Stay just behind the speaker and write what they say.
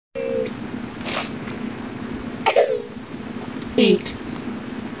Eat.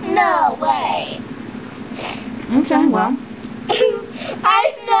 No way. Okay, well.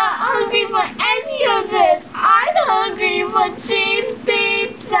 I'm not hungry for any of this. I'm hungry for cheese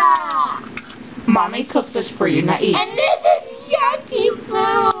pizza. Mommy cooked this for you, now eat. And this is yucky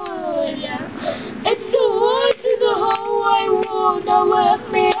food. It's the worst in the whole wide world that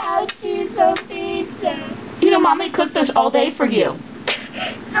let me have cheese on pizza. You know, Mommy cooked this all day for you.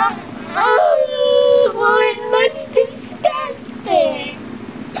 Well, it looks disgusting.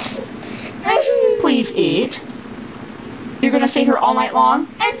 Please eat. You're gonna stay here all night long?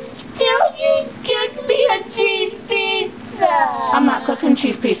 And still you give me a cheese pizza. I'm not cooking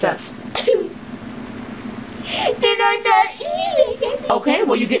cheese pizzas. Then I'm not eating it. Okay,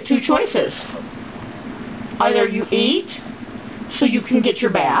 well you get two choices. Either you eat so you can get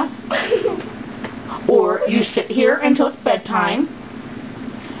your bath, or you sit here until it's bedtime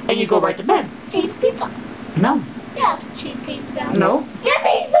and you go right to bed. Cheese pizza. No. Yes, cheese pizza. No. Give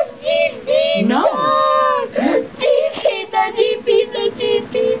me some cheese pizza. No. Cheese pizza, cheese pizza, cheese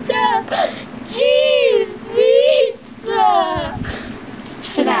pizza. Cheese pizza.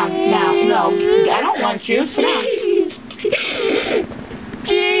 Sit down now. No, I don't want you. Sit down.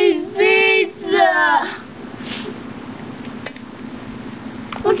 Cheese pizza.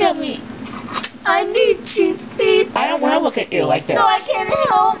 Look at me. I need cheese pizza. I don't want to look at you like this. So I can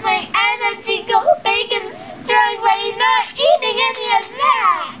help my energy go big and strong by not eating any of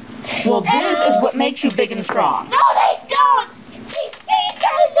that. Well, this is what makes you big and strong. No, they don't. Cheese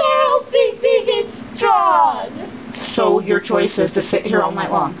pizzas are helping big and strong. So your choice is to sit here all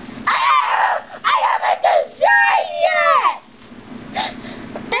night long. I haven't decided yet.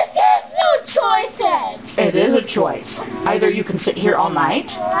 This is no choices. It is a choice. Either you can sit here all night.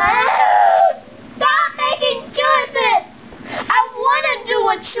 Stop making choices. I want to do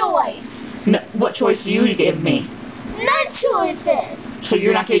a choice. No, what choice do you give me? No choices. So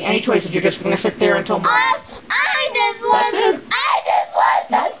you're not getting any choices. You're just going to sit there until morning. I just want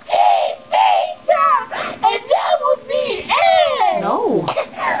some cheese pizza, and that would be it. No.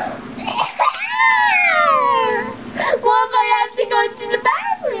 Well, if I have to go to the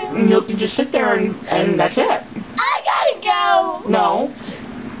bathroom. You can just sit there and that's it. I gotta go. No.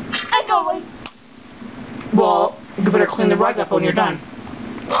 I'm going. Well, you better clean the rug up when you're done.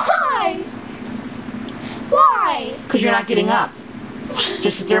 Why? Why? Because you're not getting up.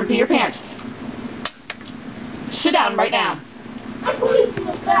 Just sit there and pee your pants. Sit down right now. I'm going to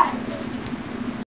the bathroom.